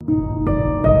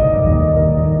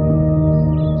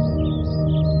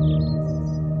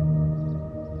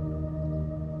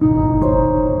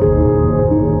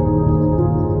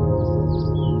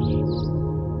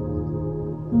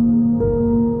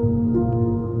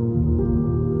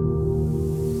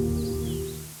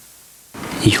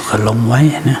อยู่กับลมไว้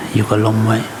นะอยู่กับลมไ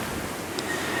ว้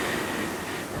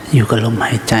อยู่กับลมห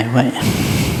ายใจไว้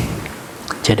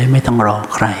จะได้ไม่ต้องรอ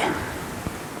ใคร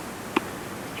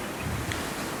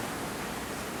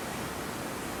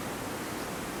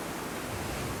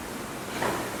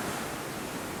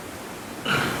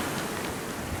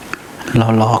เรา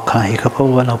รอใครก็เพราะ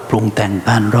ว่าเราปรุงแต่งก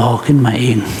ารรอขึ้นมาเอ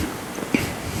ง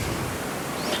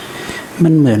มั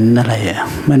นเหมือนอะไรอ่ะ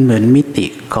มันเหมือนมิติ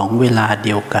ของเวลาเ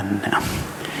ดียวกันนะ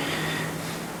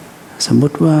สมมุ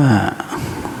ติว่า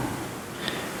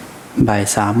บ่าย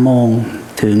3 โมง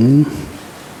ถึง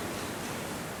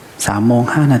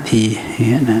3:05อย่าง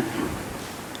เงี้ยนะ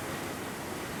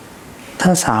ถ้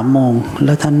า3 โมงแ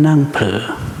ล้วท่านนั่งเผลอ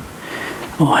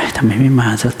โอ้ยทำไมไม่มา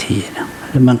สักทีนะ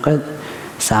แล้วมันก็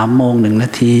3:01 3:02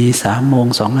 3 โมง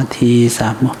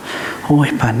โอ้ย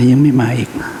ป่านนี้ยังไม่มาอีก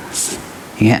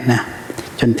อย่างเงี้ยนะ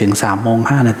จนถึง3:05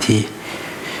ขณะ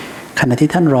ที่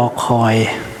ท่านรอคอย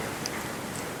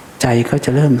ใจก็จะ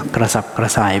เริ่มกระสับกระ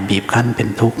ส่ายบีบคั้นเป็น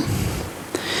ทุกข์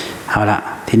เอาละ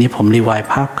ทีนี้ผมรีไวด์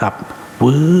ภาพกลับ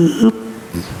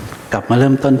กลับมาเ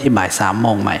ริ่มต้นที่บ่าย3 โม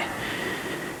งใหม่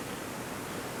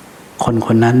คนค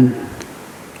นนั้น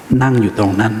นั่งอยู่ตร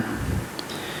งนั้น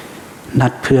นั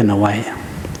ดเพื่อนเอาไว้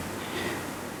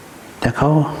แต่เขา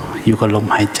อยู่กับลม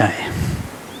หายใจ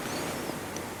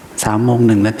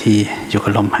3:01อยู่กั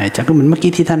บลมหายใจก็เหมือนเมื่อ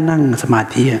กี้ที่ท่านนั่งสมา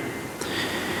ธิ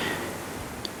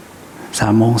3:02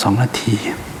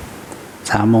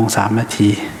 3:03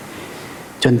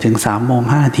จนถึง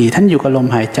3:05ท่านอยู่กับลม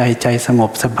หายใจใจสง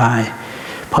บสบาย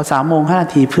พอ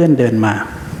3:05เพื่อนเดินมา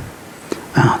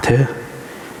อ้าวเธอ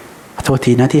โทษ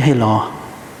ทีนะที่ให้รอ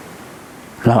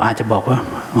เราอาจจะบอกว่า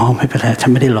อ๋อไม่เป็นไรฉั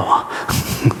นไม่ได้รอ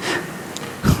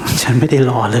ฉันไม่ได้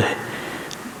รอเลย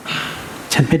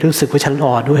ฉันไม่รู้สึกว่าฉันร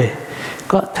อด้วย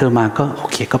ก็เธอมาก็โอ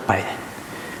เคก็ไป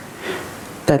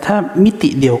แต่ถ้ามิติ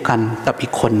เดียวกันกับอี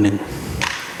กคนหนึ่ง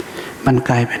มัน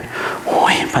กลายเป็นโอ้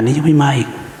ยป่านนี้ยังไม่มาอีก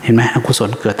เห็นไหมอกุศล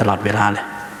เกิดตลอดเวลาเลย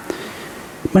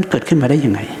มันเกิดขึ้นมาได้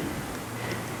ยังไง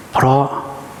เพราะ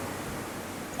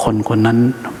คนคนนั้น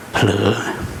เผลอ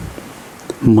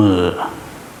เมื่อ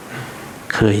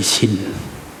เคยชิน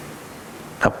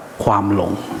กับความหล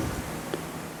ง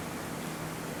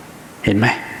เห็นไหม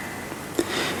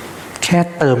แค่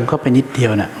เติมเข้าไปนิดเดีย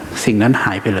วน่ะสิ่งนั้นห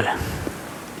ายไปเลย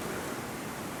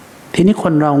ทีนี้ค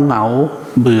นเราเหงา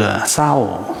เบื่อเศร้า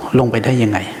ลงไปได้ยั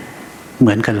งไงเห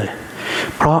มือนกันเลย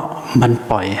เพราะมัน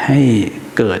ปล่อยให้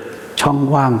เกิดช่อง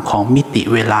ว่างของมิติ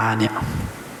เวลาเนี่ย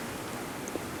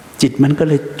จิตมันก็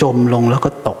เลยจมลงแล้วก็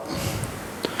ตก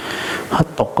พอ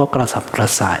ตกก็กระสับกระ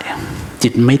ส่ายจิ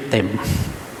ตไม่เต็ม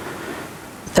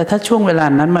แต่ถ้าช่วงเวลา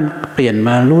นั้นมันเปลี่ยนม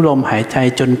ารู้ลมหายใจ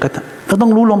จนก็ต้อ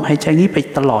งรู้ลมหายใจนี้ไป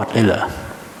ตลอดเลยเหรอ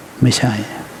ไม่ใช่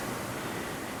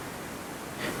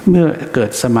เมื่อเกิด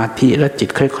สมาธิแล้วจิต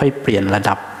ค่อยๆเปลี่ยนระ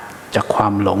ดับจากควา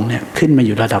มหลงเนี่ยขึ้นมาอ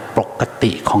ยู่ระดับปก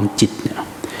ติของจิตเนี่ย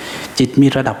จิตมี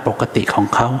ระดับปกติของ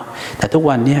เขาแต่ทุก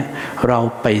วันเนี่ยเรา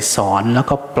ไปสอนแล้ว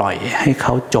ก็ปล่อยให้เข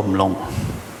าจมลง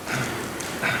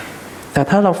แต่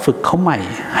ถ้าเราฝึกเขาใหม่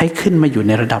ให้ขึ้นมาอยู่ใ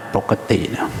นระดับปกติ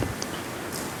เนี่ย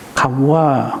คำว่า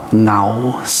เหงา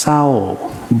เศร้า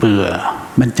เบื่อ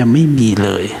มันจะไม่มีเล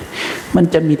ยมัน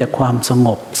จะมีแต่ความสง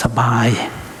บสบาย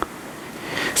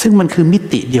ซึ่งมันคือมิ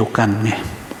ติเดียวกันไง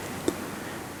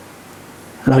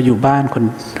เราอยู่บ้าน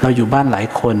หลาย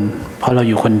คนพอเรา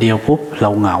อยู่คนเดียวปุ๊บเรา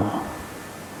เหงา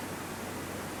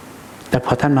แต่พ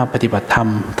อท่านมาปฏิบัติธรรม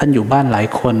ท่านอยู่บ้านหลาย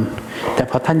คนแต่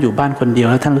พอท่านอยู่บ้านคนเดียว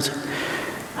แล้วท่านรู้สึก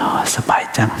สบาย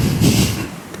จัง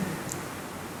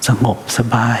สงบส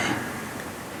บาย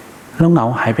แล้วเหงา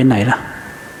หายไปไหนล่ะ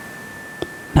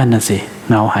นั่นน่ะสิ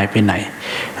เหงาหายไปไหน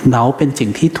เหงาเป็นสิ่ง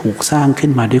ที่ถูกสร้างขึ้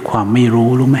นมาด้วยความไม่รู้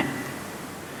ไหม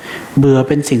เบื่อเ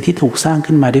ป็นสิ่งที่ถูกสร้าง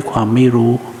ขึ้นมาด้วยความไม่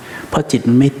รู้เพราะจิต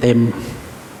มันไม่เต็ม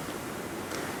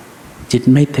จิต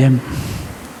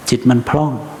มันพร่อ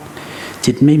ง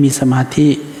จิตไม่มีสมาธิ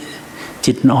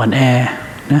จิตอ่อนแอ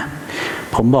นะ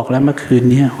ผมบอกแล้วเมื่อคืน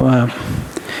นี้ว่า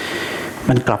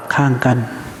มันกลับข้างกัน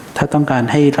ถ้าต้องการ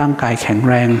ให้ร่างกายแข็ง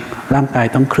แรงร่างกาย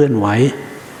ต้องเคลื่อนไหว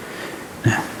น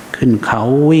ะขึ้นเขา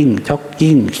วิ่งจ็อก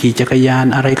กิ้งขี่จักรยาน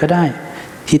อะไรก็ได้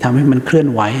ที่ทำให้มันเคลื่อน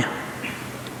ไหว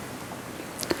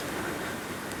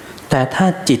แต่ถ้า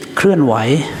จิตเคลื่อนไหว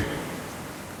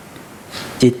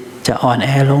จิตจะอ่อนแอ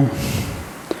ลง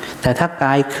แต่ถ้าก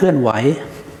ายเคลื่อนไหว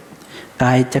ก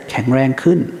ายจะแข็งแรง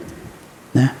ขึ้น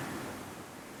นะ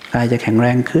กายจะแข็งแร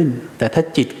งขึ้นแต่ถ้า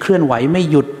จิตเคลื่อนไหวไม่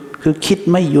หยุดคือคิด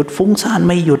ไม่หยุดฟุ้งซ่าน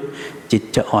ไม่หยุดจิต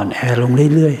จะอ่อนแอลง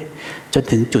เรื่อยๆจน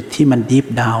ถึงจุดที่มันดีฟ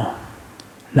ดาวน์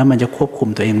แล้วมันจะควบคุม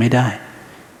ตัวเองไม่ได้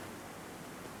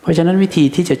เพราะฉะนั้นวิธี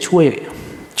ที่จะ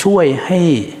ช่วยให้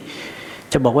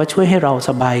จะบอกว่าช่วยให้เรา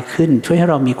สบายขึ้นช่วยให้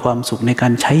เรามีความสุขในกา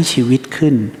รใช้ชีวิต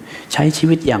ขึ้นใช้ชี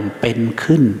วิตอย่างเป็น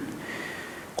ขึ้น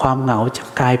ความเหงาจะ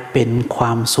กลายเป็นคว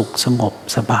ามสุขสงบ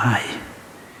สบาย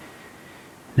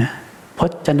นะพ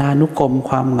จนานุกรม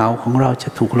ความเหงาของเราจะ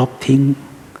ถูกลบทิ้ง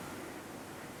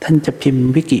ท่านจะพิมพ์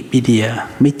วิกิพีเดีย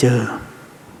ไม่เจอ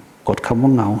กดคำว่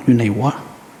าเหงาอยู่ไหนวะ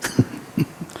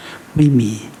ไม่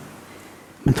มี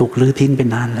มันถูกลื้อทิ้งไป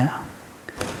นานแล้ว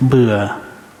เบื่อ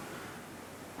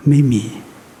ไม่มี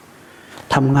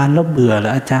ทำงานแล้วเบื่อเหร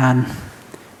ออาจารย์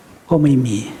ก็ไม่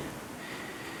มี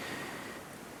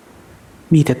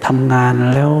แต่ทำงาน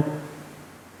แ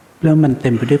ล้วมันเต็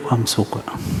มไปด้วยความสุขอะ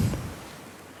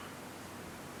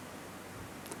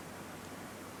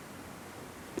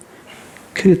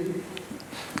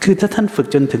คือถ้าท่านฝึก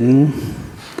จนถึ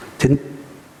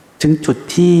งจุด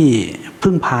ที่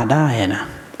พึ่งพาได้นะ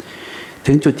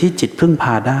ถึงจุดที่จิตพึ่งพ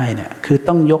าได้เนี่ยคือ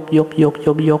ต้องย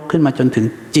กขึ้นมาจนถึง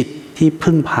จิตที่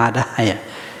พึ่งพาได้อะ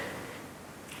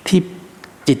ที่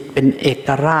จิตเป็นเอก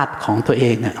ราชของตัวเอ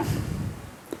งอะ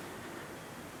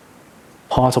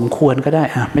พอสมควรก็ได้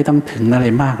อะไม่ต้องถึงอะไร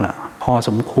มากหรอกพอส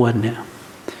มควรเนี่ย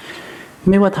ไ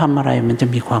ม่ว่าทำอะไรมันจะ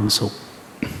มีความสุข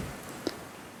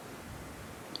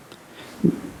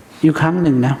อยู่ครั้งห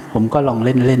นึ่งนะผมก็ลองเ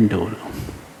ล่นดู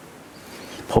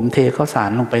ผมเทข้าวสาร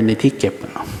ลงไปในที่เก็บ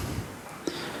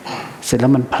เสร็จแล้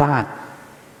วมันพลาด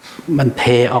มันเท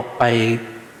ออกไป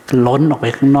ล้นออกไป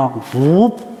ข้างนอกวู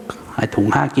บไอ้ถุง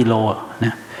5 กิโลน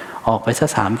ะออกไปสัก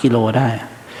3 กิโลได้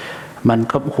มัน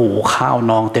ก็โหข้าว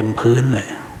นองเต็มพื้นเลย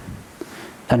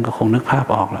ท่านก็คงนึกภาพ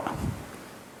ออกแล้ว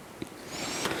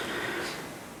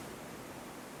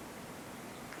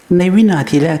ในวินา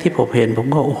ทีแรกที่ผมเห็นผม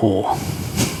ก็โอ้โห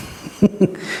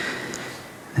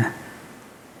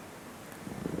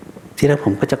ที่แรกผ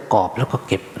มก็จะกอบแล้วก็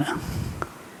เก็บนะ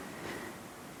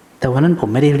แต่วันนั้นผม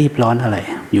ไม่ได้รีบร้อนอะไร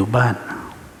อยู่บ้าน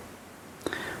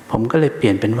ผมก็เลยเปลี่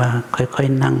ยนเป็นว่าค่อย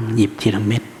ๆนั่งหยิบทีละ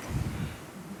เม็ด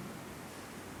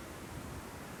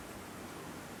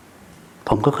ผ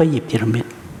มก็ค่อยหยิบทีละเม็ด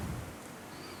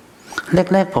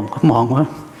แรกๆผมก็มองว่า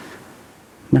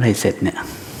เมื่อไหร่เสร็จเนี่ย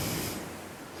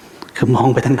คือมอง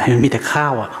ไปทางไหนมันมีแต่ข้า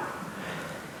วอะ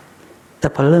แต่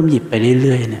พอเริ่มหยิบไปเ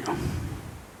รื่อยๆเนี่ย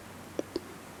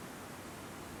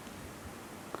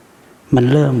มัน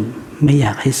เริ่มไม่อย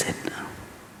ากให้เสร็จ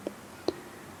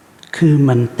คือ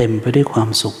มันเต็มไปด้วยความ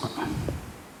สุข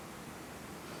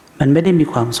มันไม่ได้มี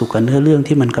ความสุขกับเนื้อเรื่อง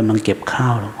ที่มันกำลังเก็บข้า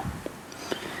วหรอก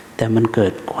แต่มันเกิ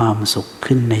ดความสุข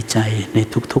ขึ้นในใจใน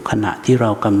ทุกๆขณะที่เรา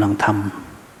กำลังท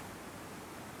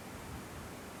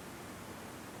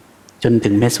ำจนถึ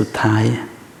งแม้สุดท้าย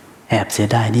แอบเสีย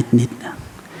ดายนิด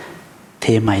ๆเท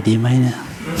ใหม่ดีไหมเนี่ย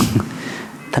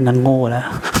ท่านนั้นโง่แล้ว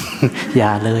อย่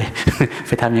าเลย ไ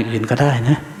ปทำอย่างอื่นก็ได้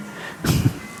นะ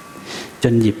จ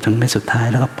นหยิบถึงแม้สุดท้าย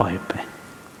แล้วก็ปล่อยไป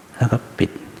แล้วก็ปิ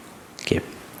ดเก็บ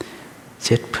เ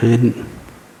ช็ดพื้น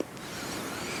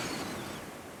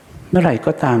เมื่อไหร่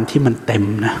ก็ตามที่มันเต็ม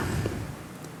นะ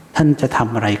ท่านจะท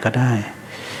ำอะไรก็ได้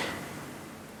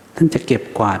ท่านจะเก็บ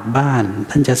กวาดบ้าน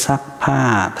ท่านจะซักผ้า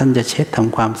ท่านจะเช็ดท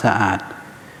ำความสะอาด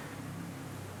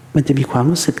มันจะมีความ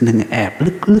รู้สึกหนึ่งแอบ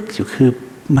ลึกๆอยู่คือ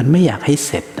มันไม่อยากให้เ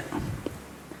สร็จ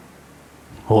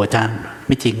โอ้อาจารย์ไ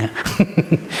ม่จริงอะ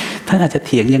ท่านอาจจะเ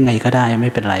ถียงยังไงก็ได้ไ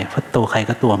ม่เป็นไรเพราะตัวใคร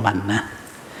ก็ตัวมันนะ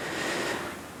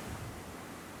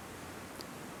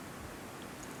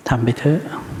ทำไปเถอะ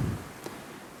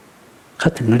เขา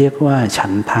ถึงเรียกว่าฉั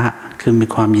นทะคือมี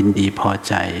ความยินดีพอใ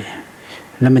จ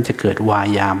แล้วมันจะเกิดวา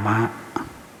ยามะ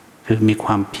คือมีคว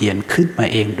ามเพียรขึ้นมา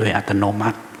เองโดยอัตโนมั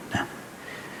ตินะ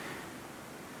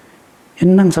เห็น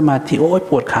นั่งสมาธิโอ้ย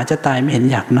ปวดขาจะตายไม่เห็น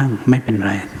อยากนั่งไม่เป็นไ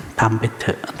รทำไปเถ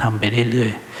อะทำไปเรื่อ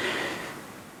ย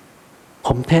ๆผ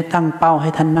มแค่ตั้งเป้าให้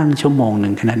ท่านนั่ง1 ชั่วโมง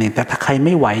แค่นั้นเองแต่ถ้าใครไ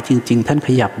ม่ไหวจริงๆท่านข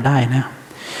ยับได้นะ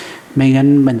ไม่งั้น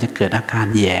มันจะเกิดอาการ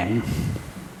แหยง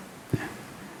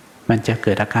มันจะเ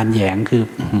กิดอาการแหยงคือ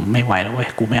ไม่ไหวแล้วเว้ย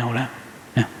กูไม่เอาแล้ว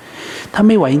นะถ้าไ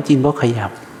ม่ไหวจริงๆก็ขยั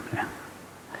บนะ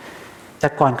แต่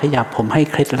ก่อนขยับผมให้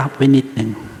เคล็ดลับไว้นิดนึง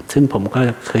ซึ่งผมก็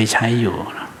เคยใช้อยู่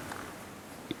นะ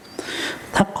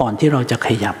ถ้าก่อนที่เราจะข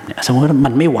ยับเนี่ยสมมติว่ามั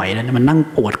นไม่ไหวแล้วมันนั่ง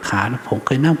ปวดขาผมเค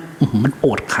ยนั่งมันป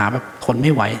วดขาแบบทนไ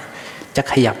ม่ไหวจะ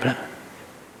ขยับแล้ว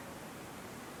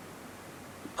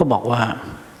ก็บอกว่า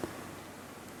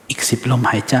อีก10 ลม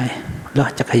หายใจแล้ว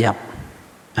จะขยับ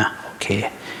นะโอเค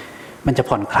มันจะ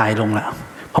ผ่อนคลายลงแล้ว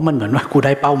เพราะมันเหมือนว่ากูไ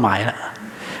ด้เป้าหมายแล้ว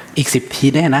อีก10 ที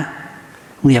แน่นะ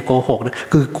มึงอย่าโกหกนะ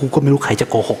คือกูก็ไม่รู้ใครจะ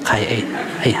โกหกใครไ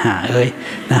อ้ห่าเอ้ย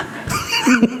นะ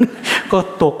ก็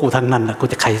ตัวกูทั้งนั้นนะกู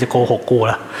จะใครจะโกหกกู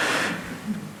ล่ะ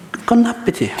ก็นับไป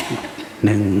สิ1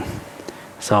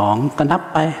 2ก็นับ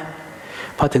ไป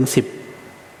พอถึง10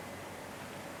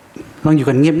ลองอยู่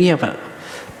กันเงียบๆอ่ะ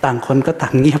ต่างคนก็ต่า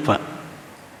งเงียบอ่ะ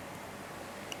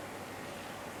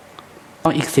ต้อ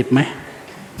งอีก10ไหม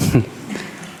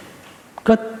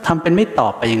ก็ทำเป็นไม่ตอ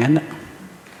บไปอย่างนั้นนะ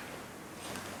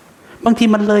บางที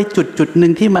มันเลยจุดหนึ่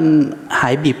งที่มันหา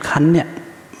ยบีบคั้นเนี่ย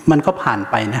มันก็ผ่าน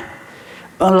ไปนะ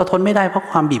เราทนไม่ได้เพราะ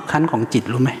ความบีบคั้นของจิต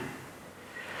รู้ไหม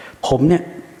ผ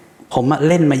ม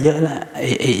เล่นมาเยอะแล้ว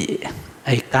ไ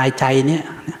อ้กายใจเนี่ย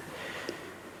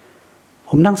ผ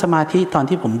มนั่งสมาธิตอน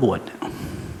ที่ผมบวช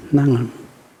นั่ง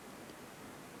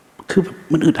คือ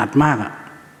มันอึดอัดมากอ่ะ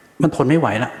มันทนไม่ไหว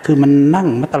ละคือมันนั่ง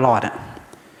มาตลอดอ่ะ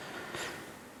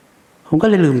ผมก็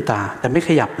เลยลืมตาแต่ไม่ข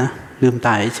ยับนะลืมต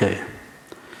าเฉย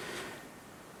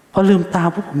พอลืมตา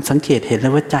พวกผมสังเกตเห็นเล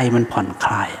ยว่าใจมันผ่อนค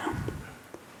ลาย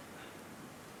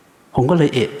ผมก็เลย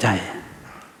เอะใจ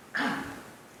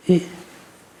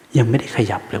ยังไม่ได้ข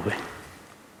ยับเลยเว้ย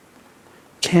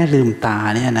แค่ลืมตา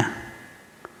เนี่ยนะ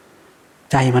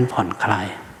ใจมันผ่อนคลาย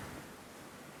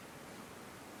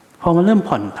พอมันเริ่ม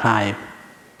ผ่อนคลาย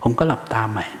ผมก็หลับตา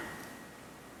ใหม่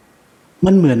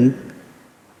มันเหมือ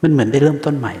นได้เริ่ม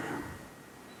ต้นใหม่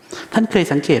ท่านเคย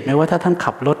สังเกตไหมว่าถ้าท่าน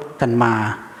ขับรถกันมา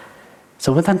ส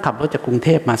มมติท่านขับรถจากกรุงเท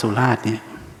พมาสุราษฎร์เนี่ย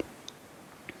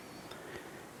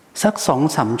สัก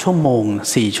2-3 ชั่วโมง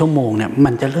4 ชั่วโมงเนี่ยมั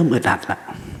นจะเริ่มอึดอัดละ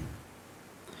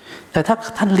แต่ถ้า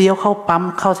ท่านเลี้ยวเข้าปั๊ม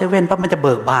เข้าเซเว่นปั๊บมันจะเ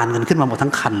บิกบานกันขึ้นมาหมดทั้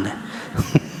งคันเลย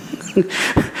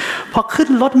พอขึ้น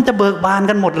รถมันจะเบิกบาน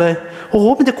กันหมดเลยโอ้โห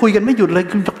มันจะคุยกันไม่หยุดเลย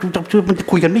มันจะ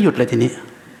คุยกันไม่หยุดเลยทีนี้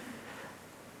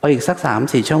พออีกสัก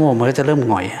3-4 ชั่วโมงมันก็จะเริ่ม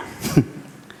หงอย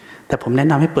แต่ผมแนะ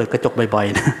นำให้เปิดกระจกบ่อย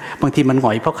ๆนะบางทีมันหง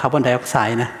อยเพราะคาร์บอนไดออกไซ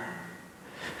ด์นะ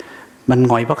มัน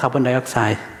หงอยเพราะคาร์บอนไดออกไซ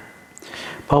ด์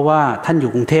เพราะว่าท่านอ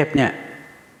ยู่กรุงเทพเนี่ย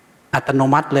อัตโน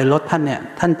มัติเลยรถท่านเนี่ย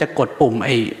ท่านจะกดปุ่มไ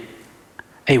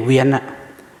อ้เวียนอะ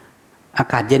อา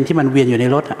กาศเย็นที่มันเวียนอยู่ใน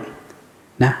รถอะ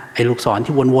นะไอ้ลูกศร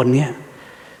ที่วนๆเนี่ย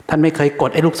ท่านไม่เคยกด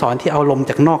ไอ้ลูกศรที่เอาลม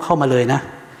จากนอกเข้ามาเลยนะ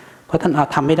เพราะท่าน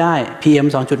ทำไม่ได้ PM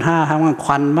 2.5 ทั้งค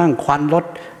วันบ้างควันรถ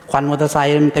ควันมอเตอร์ไซ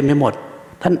ค์มันเต็มไปหมด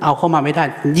ท่านเอาเข้ามาไม่ได้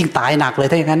ยิ่งตายหนักเลย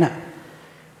ถ้าอย่างนั้นน่ะ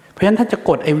เพราะฉะนั้นท่านจะ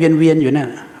กดไอ้เวียนอยู่เนี่ย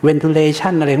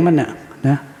ventilation อะไรของมันน่ะน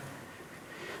ะ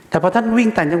แต่พอท่านวิ่ง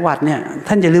ต่างจังหวัดเนี่ย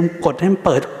ท่านอย่าลืมกดให้มันเ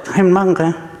ปิดให้มันมั่ง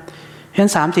นะเพราะฉะนั้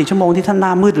น3-4 ชั่วโมงที่ท่านหน้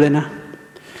ามืดเลยนะ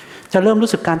จะเริ่มรู้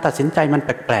สึกการตัดสินใจมันแ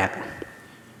ปลก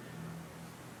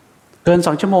ๆเกิน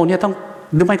2 ชั่วโมงเนี่ยต้อง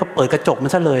หรือไม่ก็เปิดกระจกมั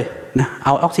นซะเลยนะเอ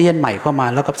าออกซิเจนใหม่เข้ามา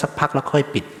แล้วก็สักพักแล้วค่อย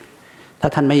ปิดถ้า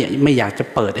ท่านไม่อยากจะ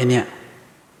เปิดไอ้เนี่ย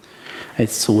ไอ้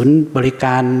ศูนย์บริก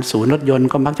ารศูนย์รถยนต์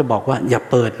ก็มักจะบอกว่าอย่า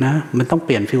เปิดนะมันต้องเป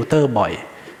ลี่ยนฟิลเตอร์บ่อย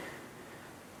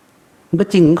มันก็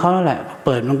จริงของเขาแหละเ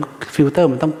ปิดมันฟิลเตอร์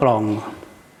มันต้องกรอง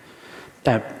แ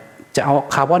ต่จะเอา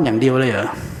คาร์บอนอย่างเดียวเลยเหรอ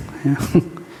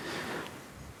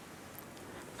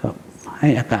ให้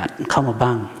อากาศเข้ามาบ้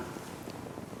าง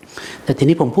แต่ที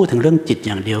นี้ผมพูดถึงเรื่องจิตอ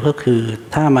ย่างเดียวก็คือ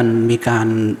ถ้ามันมีการ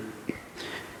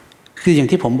คืออย่าง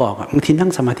ที่ผมบอกบางทีนั่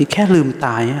งสมาธิแค่ลืมต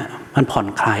าเนี่ยมันผ่อน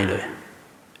คลายเลย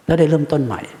แล้วได้เริ่มต้นใ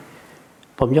หม่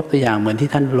ผมยกตัวอย่างเหมือนที่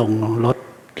ท่านลงรถ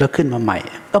แล้วขึ้นมาใหม่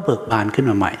ก็เบิกบานขึ้น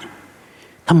มาใหม่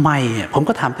ทำไมผม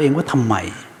ก็ถามตัวเองว่าทำไม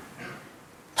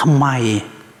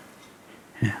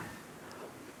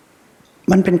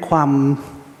มันเป็นความ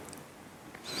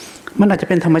มันอาจจะ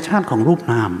เป็นธรรมชาติของรูป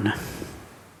นามนะ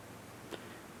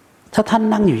ถ้าท่าน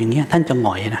นั่งอยู่อย่างเงี้ยท่านจะหง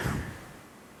อยนะ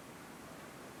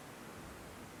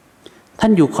ท่า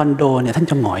นอยู่คอนโดเนี่ยท่าน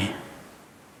จะหงอย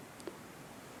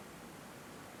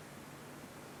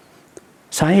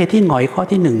สาเหตุที่หงอยข้อ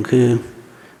ที่1คือ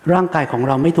ร่างกายของเ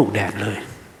ราไม่ถูกแดดเลย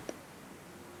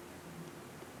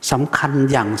สำคัญ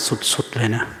อย่างสุดๆเลย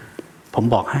นะผม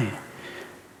บอกให้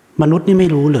มนุษย์นี่ไม่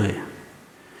รู้เลย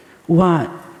ว่า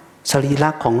สรีระ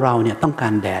ของเราเนี่ยต้องกา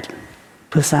รแดด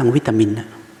เพื่อสร้างวิตามินนะ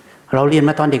เราเรียน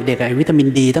มาตอนเด็กๆไอ้วิตามิน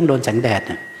ดีต้องโดนแสงแดดเ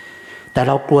นี่ยแต่เ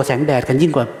รากลัวแสงแดดกันยิ่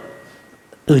งกว่า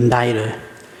อื่นใดเลย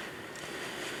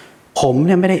ผมเ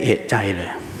นี่ยไม่ได้เอะใจเลย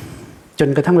จน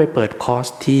กระทั่งไปเปิดคอร์ส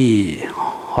ที่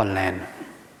ฮอลแลนด์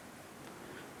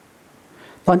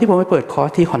ตอนที่ผมไปเปิดคอร์ส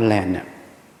ที่ฮอลแลนด์เนี่ย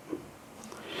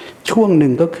ช่วงหนึ่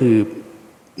งก็คือ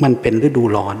มันเป็นฤดู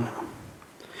ร้อน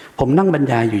ผมนั่งบรร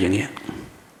ยายอยู่อย่างเงี้ย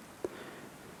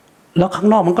แล้วข้าง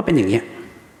นอกมันก็เป็นอย่างเงี้ย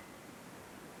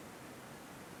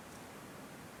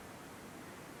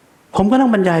ผมก็นั่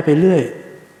งบรรยายไปเรื่อย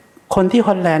คนที่ฮ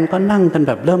อลแลนด์ก็นั่งกันแ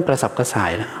บบเริ่มกระสับกระส่า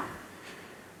ยแล้ว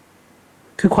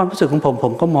คือความรู้สึกของผ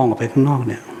มก็มองออกไปข้างนอก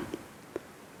เนี่ย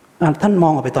ท่านมอ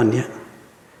งออกไปตอนนี้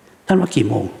ท่านว่ากี่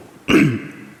โมง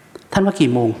ท่านว่ากี่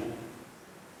โมง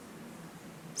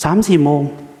3-4 โมง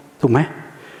ถูกไหม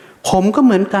ผมก็เ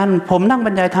หมือนกันผมนั่งบ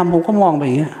รรยายธรรมผมก็มองไปอ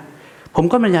ย่างเงี้ยผม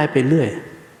ก็บรรยายไปเรื่อย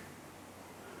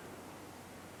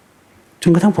จ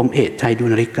นกระทั่งผมเอะใจดู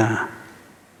นาฬิกา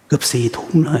เกือบ4 ทุ่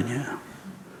มเลยเนี่ย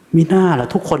มีหน้าแล้ว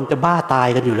ทุกคนจะบ้าตาย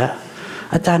กันอยู่แล้ว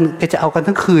อาจารย์แกจะเอากัน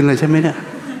ทั้งคืนเลยใช่ไหมเนี่ย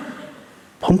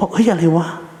ผมบอกเฮ้ยอะไรวะ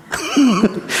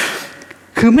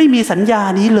คือไม่มีสัญญา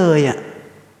นี้เลยอ่ะ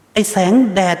ไอ้แสง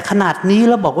แดดขนาดนี้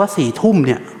แล้วบอกว่า4 ทุ่มเ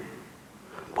นี่ย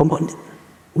ผมบอก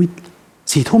อุ๊ย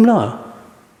4 ทุ่มแล้วเหรอ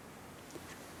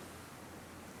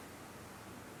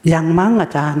ยังมั้งอา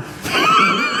จารย์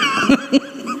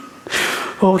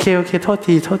โอเคโทษ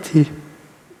ที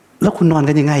แล้วคุณนอน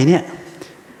กันยังไงเนี่ย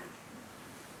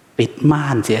ปิดม่า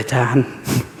นสิอาจารย์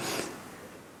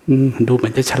ดูเหมื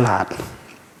อนจะฉลาด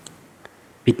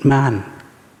ปิดม่าน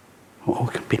โอ้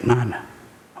ปิดม่านนะ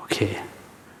โอเค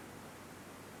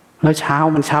แล้วเ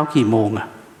ช้ากี่โมงอะ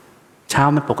เช้า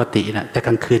มันปกตินะแต่ก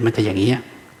ลางคืนมันจะอย่างนี้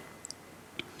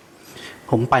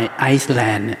ผมไปไอซ์แล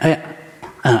นด์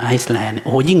ไอซ์แลนด์โ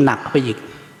อ้ยิ่งหนักไปอีก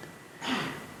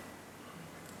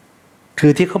คื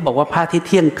อที่เขาบอกว่าพระอาทิตย์เ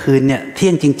ที่ยงคืนเนี่ยเที่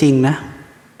ยงจริงๆนะ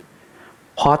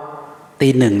พอตี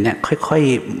 1เนี่ยค่อย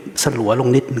ๆสลัวลง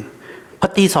นิดนึงพอ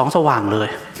ตี 2สว่างเลย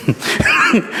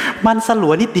มันสลั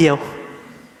วนิดเดียว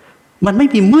มันไม่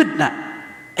มีมืดน่ะ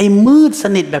ไอ้มืดส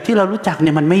นิทแบบที่เรารู้จักเ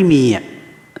นี่ยมันไม่มีอ่ะ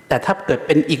แต่ถ้าเกิดเ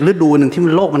ป็นอีกฤดูหนึ่งที่มั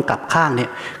นโลกมันกลับข้างเนี่ย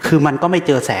คือมันก็ไม่เ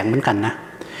จอแสงเหมือนกันนะ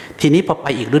ทีนี้พอไป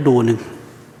อีกฤดูหนึ่ง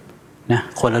นะ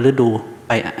คนละฤดูไ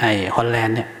ปฮอลแลน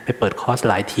ด์เนี่ยไปเปิดคอร์ส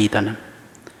หลายทีตอนนั้น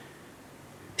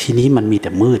ทีนี้มันมีแ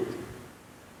ต่มืด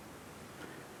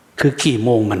คือกี่โม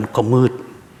งมันก็มืด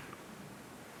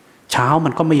เช้ามั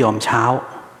นก็ไม่ยอมเช้า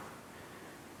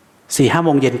 4-5 โม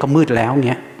งเย็นก็มืดแล้ว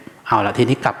เงี้ยเอาละที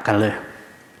นี้กลับกันเลย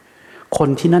คน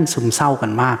ที่นั่นซึมเศร้ากั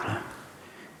นมากเลย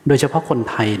โดยเฉพาะคน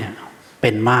ไทยเนี่ยเป็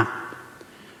นมาก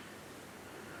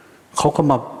เขาก็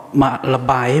มาระ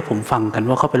บายให้ผมฟังกัน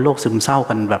ว่าเขาเป็นโรคซึมเศร้า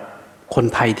กันแบบคน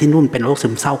ไทยที่นู่นเป็นโรคซึ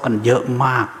มเศร้ากันเยอะม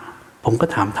ากผมก็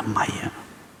ถามทำไมอ่ะ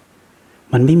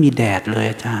มันไม่มีแดดเลย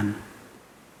อาจารย์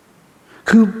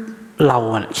คือเรา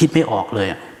คิดไม่ออกเลย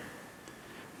อ่ะ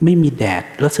ไม่มีแดด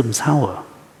แล้วซึมเศร้าอ่ะ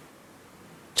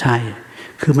ใช่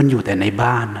คือมันอยู่แต่ใน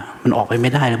บ้านอ่ะมันออกไปไม่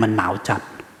ได้แล้วมันหนาวจัด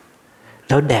แ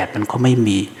ล้วแดดมันก็ไม่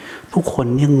มีทุกคน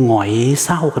เนี่ยหงอยเศ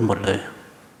ร้ากันหมดเลย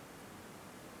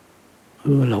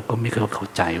เราก็ไม่เข้า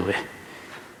ใจเว้ย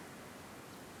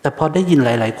แต่พอได้ยินห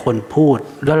ลายๆคนพูด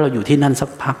แล้วเราอยู่ที่นั่นสัก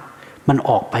พักมัน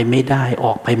ออกไปไม่ได้อ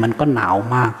อกไปมันก็หนาว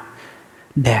มาก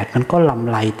แดดมันก็ลำ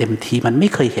ไรเต็มทีมันไม่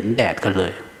เคยเห็นแดดกันเล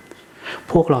ย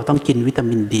พวกเราต้องกินวิตา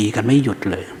มินดีกันไม่หยุด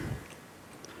เลย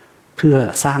เพื่อ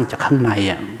สร้างจากข้างใน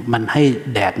อ่ะมันให้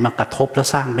แดดมากระทบแล้ว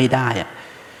สร้างไม่ได้อ่ะ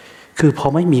คือพอ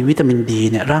ไม่มีวิตามินดี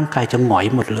เนี่ยร่างกายจะหงอย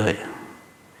หมดเลย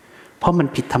เพราะมัน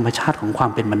ผิดธรรมชาติของควา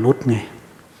มเป็นมนุษย์ไง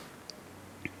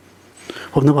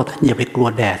ผมต้องบอกท่านอย่าไปกลัว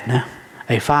แดดนะไ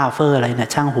อ้ฝ้าเฟออะไรเนี่ย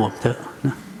ช่างหัวเถอะน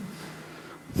ะ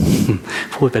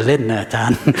พูดไปเล่นนะอาจา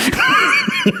รย์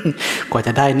กว่าจ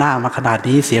ะได้หน้ามาขนาด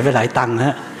นี้เสียไปหลายตังค์น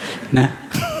ะ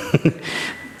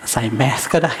ใส่แมส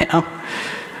ก็ได้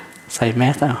ใส่แม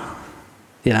ส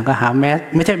ทีหลังก็หาแมส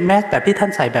ไม่ใช่แมสแบบที่ท่า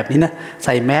นใส่แบบนี้นะใ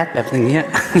ส่แมสแบบอย่างเงี้ย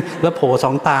แล้วโผล่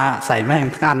2 ตาใส่แม่ง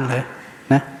ทั้งอันเลย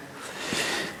นะ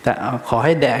แต่ขอใ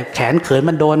ห้แดดแขนเขิน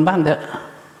มันโดนบ้างเถอะ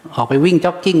ออกไปวิ่งจ็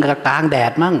อกกิ้งกลางแด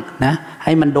ดมั่งนะใ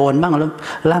ห้มันโดนบ้างแล้ว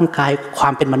ร่างกายควา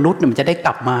มเป็นมนุษย์มันจะได้ก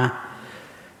ลับมา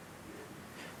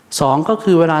2ก็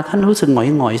คือเวลาท่านรู้สึกห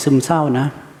งอยซึมเศร้านะ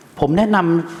ผมแนะน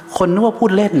ำคนนึกว่าพู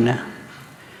ดเล่นนะ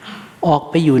ออก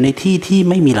ไปอยู่ในที่ที่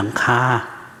ไม่มีหลังคา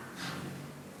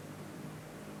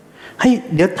ให้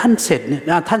เดี๋ยวท่านเสร็จเนี่ย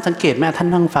ท่านสังเกตไหมท่าน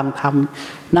นั่งฟังธรรม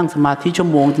นั่งสมาธิชั่ว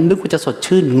โมงนึกว่าจะสด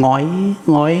ชื่นหงอย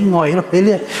เราเ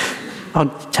รื่อยๆเอา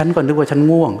ฉันก่อนนึกว่าฉัน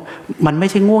ง่วงมันไม่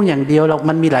ใช่ง่วงอย่างเดียวหรอก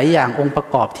มันมีหลายอย่างองค์ประ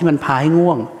กอบที่มันพาให้ง่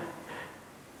วง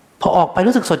พอออกไป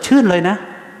รู้สึกสดชื่นเลยนะ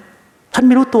ท่านไ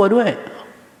ม่รู้ตัวด้วย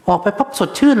ออกไปปั๊บสด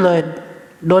ชื่นเลย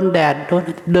โดนแดด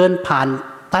เดินผ่าน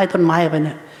ใต้ต้นไม้ไปเ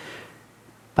นี่ย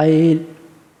ไป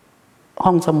ห้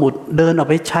องสมุดเดินออก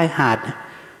ไปชายหาด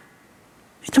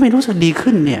ทำไมรู้สึกดี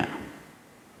ขึ้นเนี่ย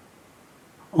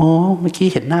อ๋อเมื่อกี้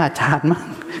เห็นหน้าอาจารย์มั้ง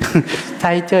ใจ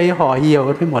เจยห่อเหี่ยว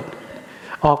กันไปหมด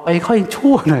ออกไปค่อย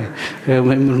ชั่วหน่อย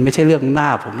มันไม่ใช่เรื่องหน้า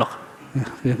ผมหรอก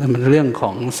มันเรื่องขอ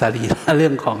งสรีระเรื่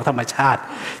องของธรรมชาติ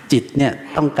จิตเนี่ย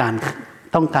ต้องก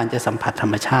ารจะสัมผัสธร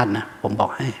รมชาตินะผมบอ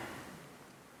กให้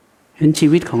เห็นชี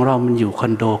วิตของเรามันอยู่คอ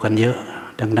นโดกันเยอะ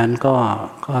ดังนั้น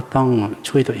ก็ต้อง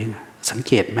ช่วยตัวเองสังเ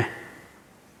กตไหม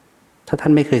ถ้าท่า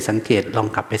นไม่เคยสังเกตลอง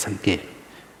กลับไปสังเกต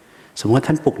สมมติว่า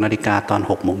ท่านปลุกนาฬิกาตอน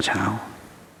6 โมงเช้า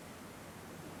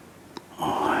โ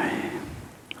อ้ย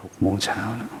6 โมงเช้า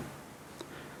แล้ว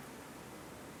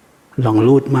ลอง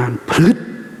ลูดม่านพลึด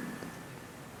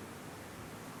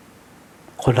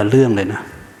คนละเรื่องเลยนะ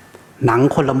หนัง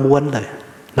คนละม้วนเลย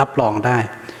รับรองได้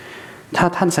ถ้า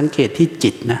ท่านสังเกตที่จิ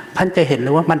ตนะท่านจะเห็นเล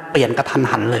ยว่ามันเปลี่ยนกระทัน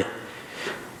หันเลย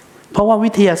เพราะว่า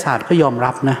วิทยาศาสตร์ก็ยอม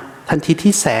รับนะทันที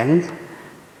ที่แ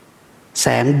ส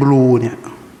งบลูเนี่ย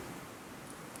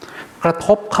กระท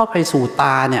บเข้าไปสู่ต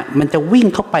าเนี่ยมันจะวิ่ง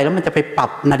เข้าไปแล้วมันจะไปปรั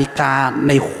บนาฬิกาใ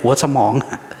นหัวสมอง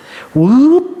วื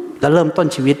บแล้วเริ่มต้น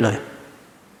ชีวิตเลย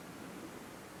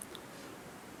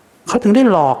เขาถึงได้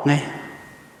หลอกไง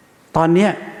ตอนนี้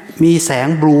มีแสง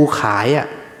บลูขายอ่ะ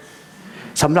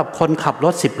สำหรับคนขับร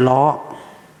ถ10 ล้อ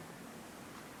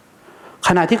ข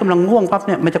ณะที่กำลังง่วงปั๊บเ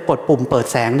นี่ยมันจะกดปุ่มเปิด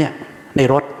แสงเนี่ยใน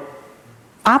รถ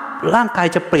ปั๊บร่างกาย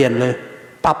จะเปลี่ยนเลย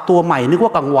ปรับตัวใหม่นึกว่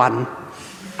ากลางวัน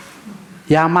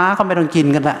ยาม้าเขาไม่ต้องกิน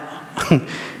กันละ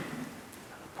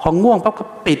พอง่วงปั๊บก็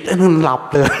ปิดหลับ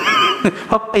เลย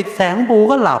พอปิดแสงบลู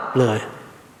ก็หลับเลย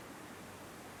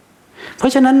เพรา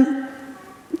ะฉะนั้น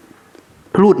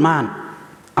รูดม่าน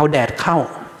เอาแดดเข้า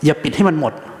อย่าปิดให้มันหม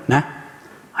ดนะ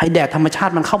ให้แดดธรรมชา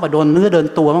ติมันเข้ามาโดนเนื้อเดิน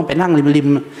ตัวมันไปนั่งริม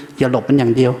ๆอย่าหลบมันอย่า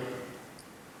งเดียว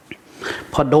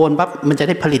พอโดนปั๊บมันจะไ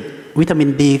ด้ผลิตวิตามิน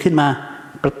ดีขึ้นมา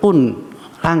กระตุ้น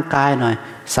ร่างกายหน่อย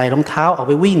ใส่รองเท้าออก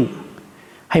ไปวิ่ง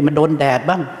ให้มันโดนแดด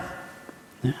บ้าง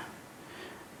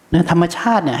นะธรรมช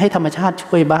าติเนี่ยให้ธรรมชาติ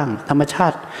ช่วยบ้างธรรมชา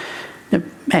ติ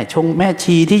แม่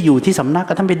ชีที่อยู่ที่สำนัก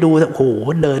ก็ท่านไปดูโอ้โห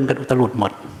เดินกันอุตลุดหม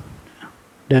ด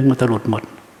เดินอุตลุดหมด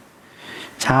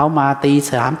เช้ามาตี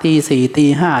 3 ตี 4 ตี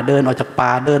 5เดินออกจากป่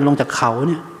าเดินลงจากเขาเ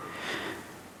นี่ย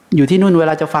อยู่ที่นู่นเว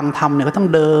ลาจะฟังธรรมเนี่ยก็ต้อง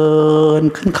เดิน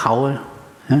ขึ้นเขา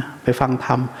นะไปฟังธ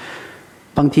รรม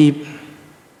บางที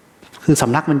คือส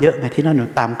ำนักมันเยอะไงที่นั่นอยู่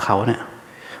ตามเขาเนี่ย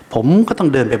ผมก็ต้อง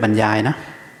เดินไปบรรยายนะ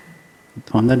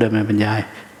ผมต้องเดินไปบรรยาย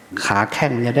ขาแข้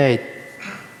งจะได้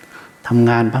ทำ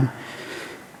งานบ้าง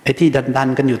ไอ้ที่ดัน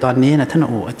กันอยู่ตอนนี้นะท่าน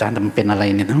โอ้อาจารย์มันเป็นอะไร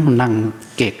เนี่ยต้องนั่ง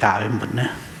เกะกะไปหมดนะ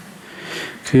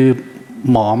คือ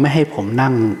หมอไม่ให้ผมนั่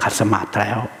งขัดสมาธิแ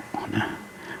ล้วนะ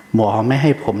หมอไม่ใ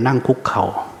ห้ผมนั่งคุกเข่า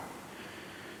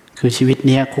คือชีวิต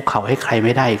นี้คุกเข่าให้ใครไ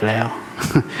ม่ได้อีกแล้ว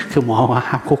คือหมอว่า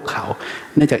ห้ามคุกเข่า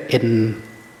เนื่องจากเ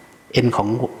อ็นของ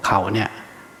เข่าเนี่ย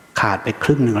ขาดไปค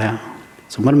รึ่งหนึ่งแล้ว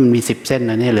สมมติมันมี10 เส้น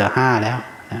นะเนี่ยเหลือ5แล้ว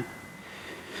นะ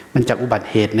มันจากอุบัติ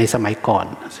เหตุในสมัยก่อน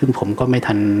ซึ่งผมก็ไม่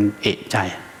ทันเอะใจ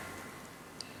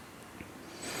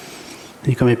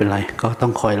นี่ก็ไม่เป็นไรก็ต้อ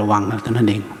งคอยระวังเท่านั้น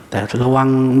เองแต่ระวัง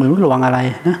ไม่รู้ระวังอะไร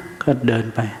นะก็เดิน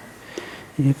ไป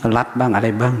นี่ก็รัดบ้างอะไร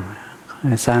บ้าง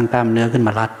สร้างกล้ามเนื้อขึ้นม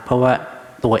ารัดเพราะว่า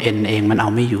ตัวเอ็นเองมันเอา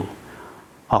ไม่อยู่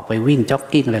ออกไปวิ่งจ็อก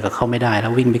กิ้งอะไรก็เข้าไม่ได้แล้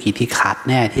ววิ่งไปกี่ที่ขาด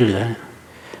แน่ที่เหลือ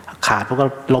ขาดเพราะก็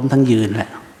ล้มทั้งยืนแหล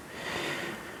ะ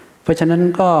เพราะฉะนั้น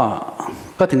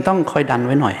ก็ถึงต้องคอยดันไ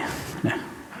ว้หน่อยนะ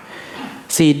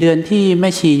4 เดือนที่แม่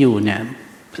ชีอยู่เนี่ย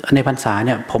ในพรรษาเ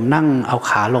นี่ยผมนั่งเอา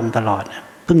ขาลงตลอด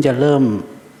เพิ่งจะเริ่ม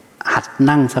หัด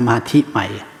นั่งสมาธิใหม่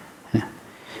นะ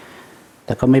แ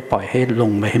ต่ก็ไม่ปล่อยให้ล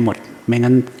งไปให้หมดไม่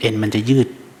งั้นเอ็นมันจะยืด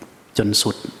จน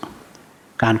สุด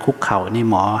การคุกเข่านี่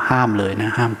หมอห้ามเลยนะ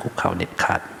ห้ามคุกเข่าเด็ดข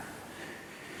าด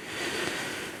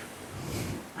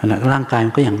แล้วร่างกาย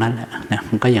มันก็อย่างนั้นแหละนะ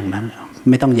มันก็อย่างนั้น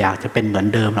ไม่ต้องอยากจะเป็นเหมือน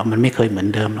เดิมหรอกมันไม่เคยเหมือน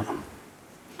เดิมหรอก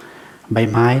ใบ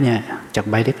ไม้เนี่ยจาก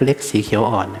ใบเล็กๆสีเขียว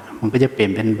อ่อนมันก็จะเปลี่ย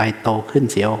นเป็นใบโตขึ้น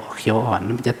สีเขียวอ่อน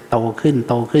มันจะโตขึ้น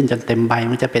จนเต็มใบ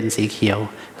มันจะเป็นสีเขียว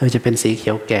แล้วจะเป็นสีเขี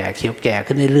ยวแก่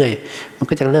ขึ้นเรื่อยๆมัน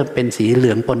ก็จะเริ่มเป็นสีเห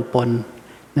ลืองปน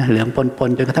ๆนะเหลืองปน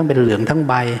ๆจนกระทั่งเป็นเหลืองทั้ง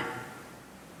ใบ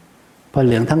พอเ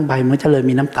หลืองทั้งใบมันจะเลย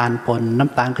มีน้ำตาลปนน้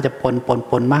ำตาลก็จะป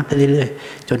นมากขึ้นเรื่อย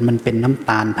ๆจนมันเป็นน้ำ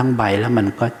ตาลทั้งใบแล้วมัน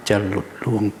ก็จะหลุด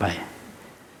ร่วงไป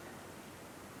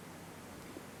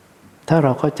ถ้าเร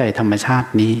าเข้าใจธรรมชาติ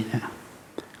นี้นะ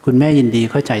คุณแม่ยินดี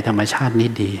เข้าใจธรรมชาตินี้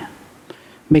ดี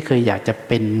ไม่เคยอยากจะเ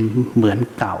ป็นเหมือน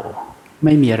เก่าไ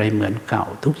ม่มีอะไรเหมือนเก่า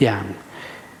ทุกอย่าง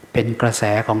เป็นกระแส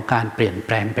ของการเปลี่ยนแป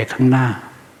ลงไปข้างหน้า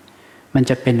มัน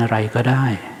จะเป็นอะไรก็ได้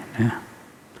นะ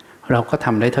เราก็ท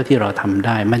ำได้เท่าที่เราทำไ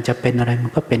ด้มันจะเป็นอะไรมั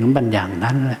นก็เป็นของมันอย่าง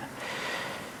นั้นแหละ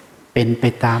เป็นไป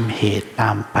ตามเหตุตา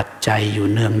มปัจจัยอยู่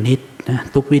เนืองนิดนะ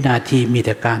ทุกวินาทีมีแ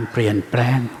ต่การเปลี่ยนแปล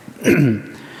ง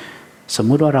สม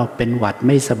มุติว่าเราเป็นหวัดไ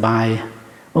ม่สบาย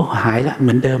โอ้หายละเห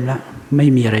มือนเดิมละไม่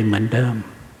มีอะไรเหมือนเดิม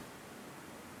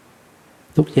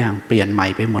ทุกอย่างเปลี่ยนใหม่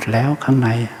ไปหมดแล้วข้างใน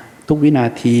ทุกวินา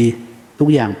ทีทุก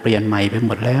อย่างเปลี่ยนใหม่ไปห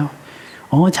มดแล้ว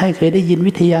อ๋อใช่เคยได้ยิน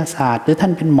วิทยาศาสตร์หรือท่า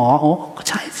นเป็นหมออ๋อ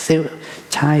ใช่เซลล์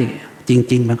ใช่จ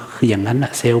ริงๆมันก็คืออย่างนั้นแหล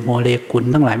ะเซลล์โมเลกุล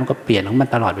ทั้งหลายมันก็เปลี่ยนของมัน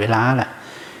ตลอดเวลาแหละ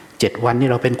7 วันนี้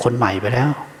เราเป็นคนใหม่ไปแล้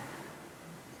ว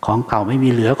ของเก่าไม่มี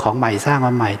เหลือของใหม่สร้างม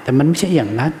าใหม่แต่มันไม่ใช่อย่า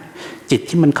งนั้นจิต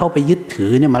ที่มันเข้าไปยึดถื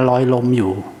อเนี่ยมันลอยลมอ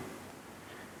ยู่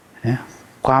นะ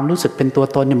ความรู้สึกเป็นตัว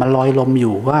ตนเนี่ยมันลอยลมอ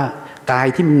ยู่ว่ากาย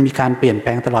ที่มันมีการเปลี่ยนแป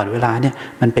ลงตลอดเวลาเนี่ย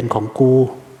มันเป็นของกู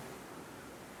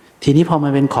ทีนี้พอมั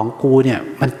นเป็นของกูเนี่ย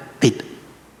มันติด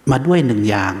มาด้วย1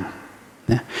 อย่าง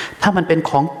นะถ้ามันเป็น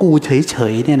ของกูเฉ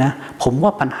ยๆเนี่ยนะผมว่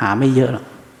าปัญหาไม่เยอะหรอก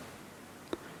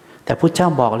แต่พุทธเจ้า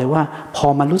บอกเลยว่าพอ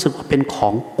มันรู้สึกว่าเป็นขอ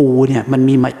งกูเนี่ยมัน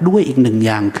มีมาด้วยอีก1 อ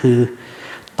ย่างคือ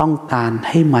ต้องการ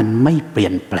ให้มันไม่เปลี่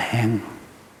ยนแปลง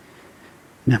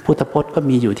นะพุทธพจน์ก็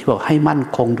มีอยู่ที่บอกให้มั่น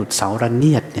คงดุจเสาระเ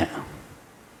นียดเนี่ย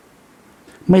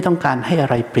ไม่ต้องการให้อะ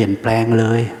ไรเปลี่ยนแปลงเล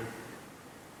ย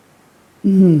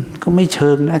ก็ไม่เชิ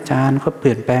งนะอาจารย์ก็เป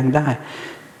ลี่ยนแปลงได้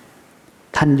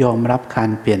ท่านยอมรับการ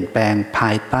เปลี่ยนแปลงภ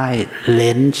ายใต้เล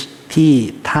นส์ที่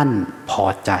ท่านพอ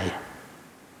ใจ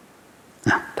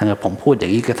ถ้าผมพูดอย่า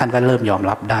งนี้ก็ท่านก็เริ่มยอม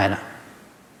รับได้แล้ว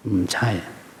ใช่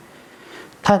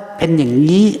ถ้าเป็นอย่าง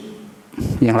นี้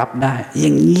ยังรับได้อย่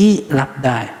างนี้รับไ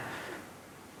ด้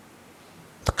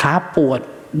ขาปวด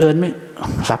เดินไม่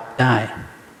รับได้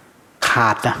ขา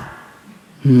ดนะ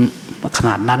ขน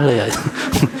าดนั้นเลย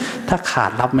ถ้าขา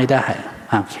ดรับไม่ได้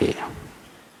โอเค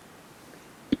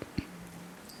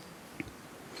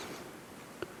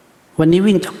วันนี้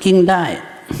วิ่งจ็อกกิ้งได้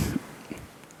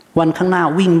วันข้างหน้า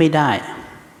วิ่งไม่ได้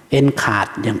เอ็นขาด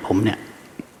อย่างผมเนี่ย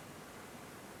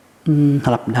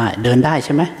รับได้เดินได้ใ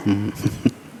ช่ไหม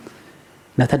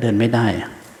แล้วถ้าเดินไม่ได้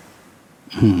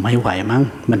ไม่ไหวมั้ง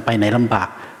มันไปไหนลำบาก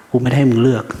กูไม่ได้ให้มึงเ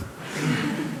ลือก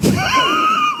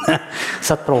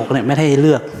สโตรกเนี่ยไม่ได้เ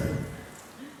ลือก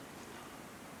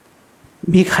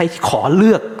มีใครขอเลื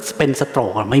อกเป็นสโตร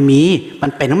กไม่มีมั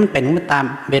นเป็นมันตาม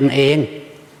เป็นเอง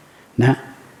นะ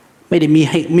ไม่ได้มี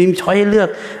ให้มีช้อยให้เลือก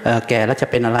แก่แล้วจะ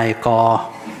เป็นอะไรกอ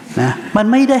นะมัน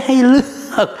ไม่ได้ให้เลื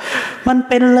อกมัน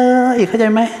เป็นเลยเข้าใจ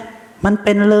ไหมมันเ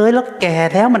ป็นเลยแล้วแก่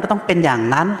แล้วมันต้องเป็นอย่าง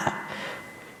นั้น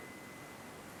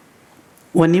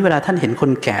วันนี้เวลาท่านเห็นค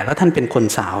นแก่แล้วท่านเป็นคน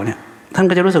สาวเนี่ยท่าน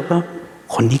ก็จะรู้สึกว่า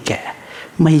คนนี้แก่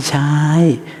ไม่ใช่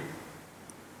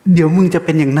เดี๋ยวมึงจะเ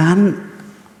ป็นอย่างนั้น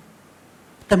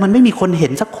แต่มันไม่มีคนเห็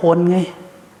นสักคนไง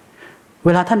เว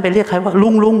ลาท่านไปเรียกใครว่าลุ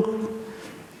ง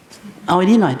เอาไอ้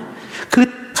นี่หน่อยคือ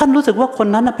ท่านรู้สึกว่าคน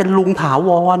นั้นเป็นลุงถาว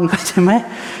รใช่ไหม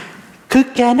คือ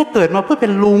แกเนี่ยเกิดมาเพื่อเป็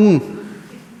นลุง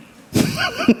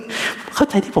เข้า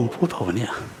ใจที่ผมพูดเปล่าเนี่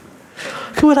ย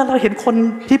คือเวลาเราเห็นคน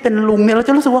ที่เป็นลุงเนี่ยเราจ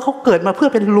ะรู้สึกว่าเขาเกิดมาเพื่อ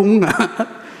เป็นลุงอะ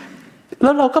แล้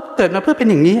วเราก็เกิดมาเพื่อเป็น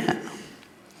อย่างนี้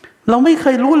เราไม่เค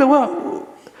ยรู้เลยว่า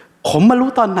ผมมารู้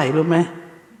ตอนไหนรู้ไหม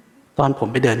ตอนผม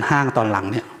ไปเดินห้างตอนหลัง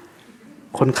เนี่ย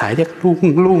คนขายเรียกลุง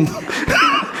ลุ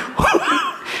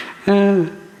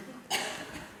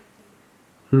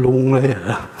งเลยเห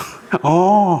รออ๋อ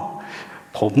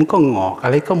ผมก็งอกอะ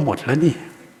ไรก็หมดแล้วนี่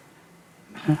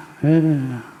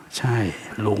ใช่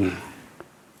ลุง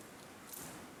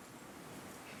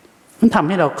มันทำใ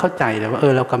ห้เราเข้าใจเลยว่า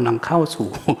เรากำลังเข้าสู่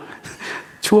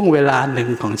ช่วงเวลาหนึ่ง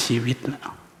ของชีวิต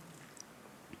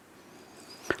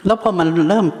แล้วพอมัน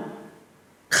เริ่ม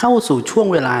เข้าสู่ช่วง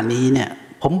เวลานี้เนี่ย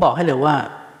ผมบอกให้เลยว่า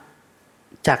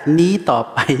จากนี้ต่อ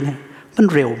ไปเนี่ยมัน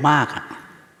เร็วมากอะ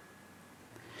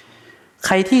ใค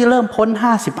รที่เริ่มพ้น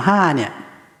55เนี่ย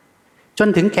จน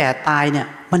ถึงแก่ตายเนี่ย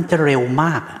มันจะเร็วม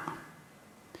ากอะ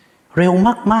เร็ว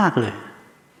มากๆเลย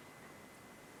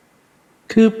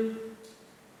คือ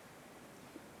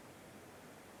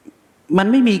มัน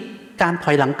ไม่มีการถ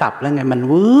อยหลังกลับแล้วไง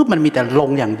มันมีแต่ลง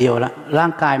อย่างเดียวละร่า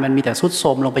งกายมันมีแต่ทรุดโทร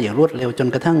มลงไปอย่างรวดเร็วจน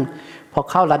กระทั่งพอ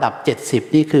เข้าระดับ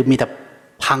70นี่คือมีแต่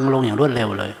พังลงอย่างรวดเร็ว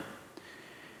เลย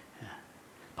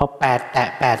พอแตะ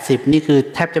80นี่คือ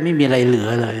แทบจะไม่มีอะไรเหลือ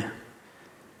เลย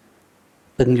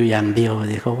ตึงอยู่อย่างเดียว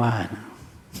ที่เขาว่า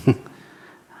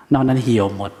นอกนั้นเหี่ยว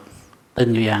หมดตึง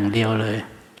อยู่อย่างเดียวเลย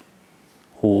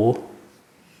หู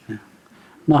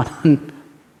นอกนั้น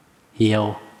เหี่ยว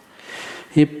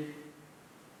ที่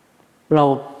เรา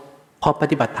พอป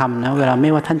ฏิบัติธรรมนะเวลาไม่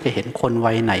ว่าท่านจะเห็นคน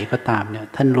วัยไหนก็ตามเนี่ย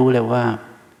ท่านรู้เลยว่า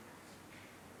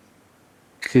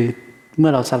คือเมื่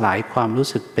อเราสลายความรู้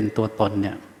สึกเป็นตัวตนเ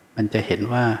นี่ยมันจะเห็น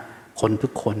ว่าคนทุ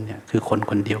กคนเนี่ยคือคน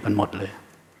คนเดียวกันหมดเลย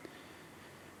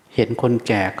เห็นคนแ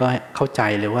ก่ก็เข้าใจ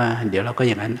เลยว่าเดี๋ยวเราก็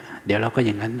อย่างนั้นเดี๋ยวเราก็อ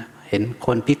ย่างนั้นเห็นค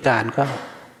นพิการก็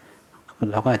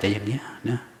เราก็อาจจะอย่างนี้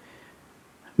นะ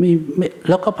ไม่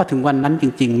แล้วก็พอถึงวันนั้นจ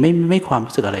ริงๆไม่ความ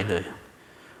รู้สึกอะไรเลย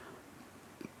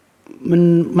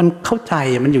มันเข้าใจ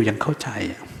มันอยู่อย่างเข้าใจ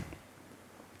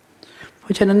เพร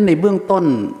าะฉะนั้นในเบื้องต้น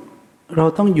เรา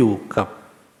ต้องอยู่กับ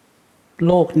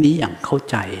โลกนี้อย่างเข้า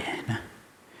ใจนะ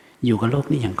อยู่กับโลก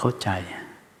นี้อย่างเข้าใจ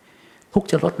ทุกข์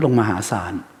จะลดลงมหาศา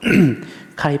ล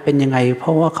ใครเป็นยังไงเพร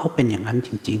าะว่าเขาเป็นอย่างนั้นจ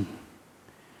ริง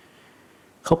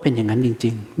ๆเขาเป็นอย่างนั้นจ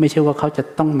ริงๆไม่ใช่ว่าเขาจะ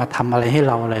ต้องมาทำอะไรให้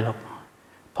เราอะไรหรอก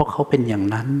เพราะเขาเป็นอย่าง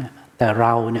นั้นแต่เร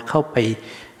าเนี่ยเข้าไป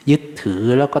ยึดถือ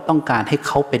แล้วก็ต้องการให้เ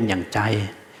ขาเป็นอย่างใจ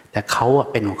แต่เขา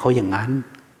เป็นของเขาอย่างนั้น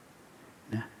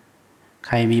นะใ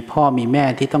ครมีพ่อมีแม่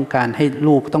ที่ต้องการให้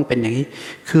ลูกต้องเป็นอย่างนี้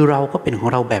คือเราก็เป็นของ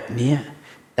เราแบบนี้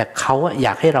แต่เขาอย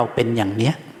ากให้เราเป็นอย่างเ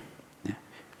นี้ย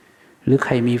หรือใค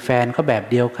รมีแฟนก็แบบ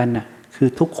เดียวกันน่ะคือ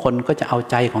ทุกคนก็จะเอา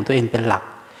ใจของตัวเองเป็นหลัก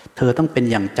เธอต้องเป็น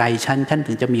อย่างใจฉัน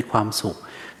ถึงจะมีความสุข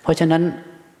เพราะฉะนั้น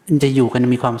จะอยู่กัน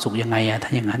มีความสุขยังไงถ้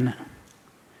าอย่างนั้นน่ะ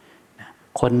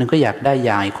คนหนึ่งก็อยากได้อ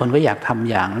ย่างอีกคนก็อยากทำ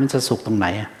อย่างแล้วมันจะสุขตรงไหน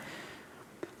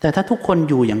แต่ถ้าทุกคน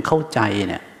อยู่อย่างเข้าใจ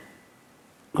เนี่ย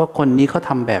ก็คนนี้เขา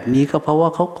ทำแบบนี้ก็เพราะว่า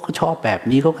เขาชอบแบบ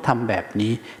นี้เขาก็ทำแบบ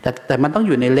นี้แต่มันต้องอ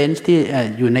ยู่ในเลนส์ที่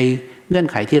อยู่ในเงื่อน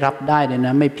ไขที่รับได้เลยน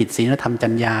ะไม่ผิดศีลธรรมจร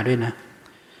รยาด้วยนะ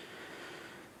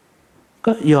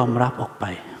ก็ยอมรับออกไป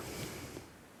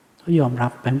ก็ยอมรั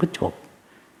บไปมันก็จบ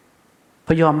พ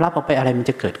อยอมรับออกไปอะไรมัน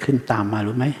จะเกิดขึ้นตามมา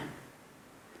รู้ไหม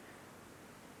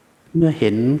เมื่อเห็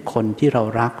นคนที่เรา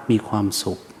รักมีความ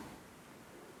สุข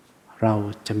เรา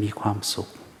จะมีความสุข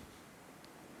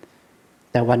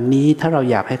แต่วันนี้ถ้าเรา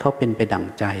อยากให้เขาเป็นไปดั่ง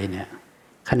ใจเนี่ย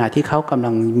ขณะที่เขากำลั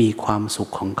งมีความสุ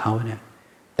ขของเขาเนี่ย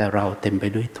แต่เราเต็มไป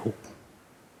ด้วยทุกข์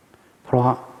เพราะ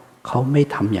เขาไม่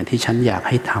ทำอย่างที่ฉันอยาก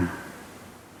ให้ท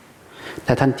ำแ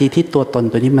ต่ทันทีที่ตัวตน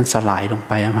ตัวนี้มันสลายลง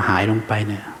ไปมันหายลงไป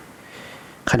เนี่ย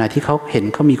ขณะที่เขาเห็น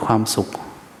เขามีความสุข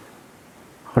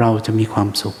เราจะมีความ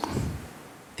สุข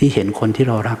ที่เห็นคนที่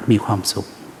เรารักมีความสุข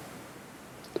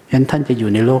ฉะนั้นท่านจะอยู่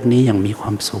ในโลกนี้อย่างมีคว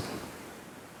ามสุข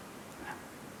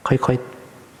ค่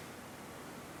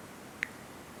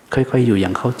อยๆอยู่อย่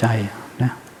างเข้าใจน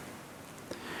ะ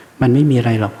มันไม่มีอะไ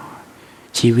รหรอก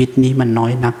ชีวิตนี้มันน้อ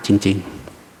ยนักจริง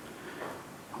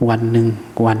ๆวันหนึ่ง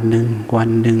วัน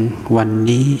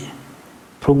นี้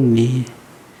พรุ่งนี้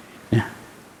นะ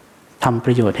ทำป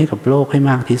ระโยชน์ให้กับโลกให้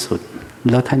มากที่สุด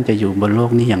แล้วท่านจะอยู่บนโล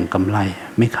กนี้อย่างกำไร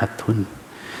ไม่ขาดทุน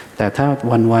แต่ถ้า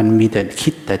วันมีแต่คิ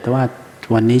ดแต่ว่า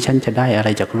วันนี้ฉันจะได้อะไร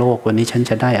จากโลกวันนี้ฉัน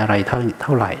จะได้อะไรเท่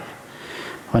าไหร่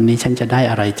วันนี้ฉันจะได้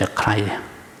อะไรจากใคร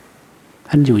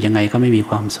ท่านอยู่ยังไงก็ไม่มี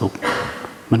ความสุข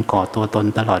มันก่อตัวตน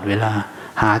ตลอดเวลา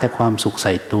หาแต่ความสุขใ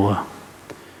ส่ตัว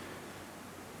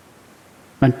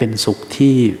มันเป็นสุข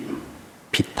ที่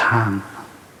ผิดท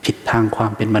างควา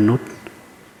มเป็นมนุษย์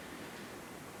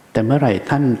แต่เมื่อไหร่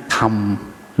ท่านท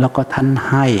ำแล้วก็ท่าน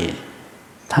ให้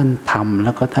ท่านทำแ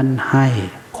ล้วก็ท่านให้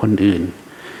คนอื่น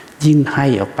ยิ่งให้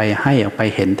ออกไป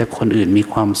เห็นแต่คนอื่นมี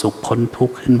ความสุขพ้นทุก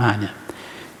ข์ขึ้นมาเนี่ย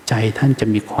ใจท่านจะ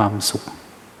มีความสุข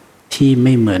ที่ไ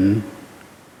ม่เหมือ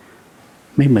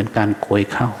นการโกย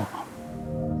ข้าว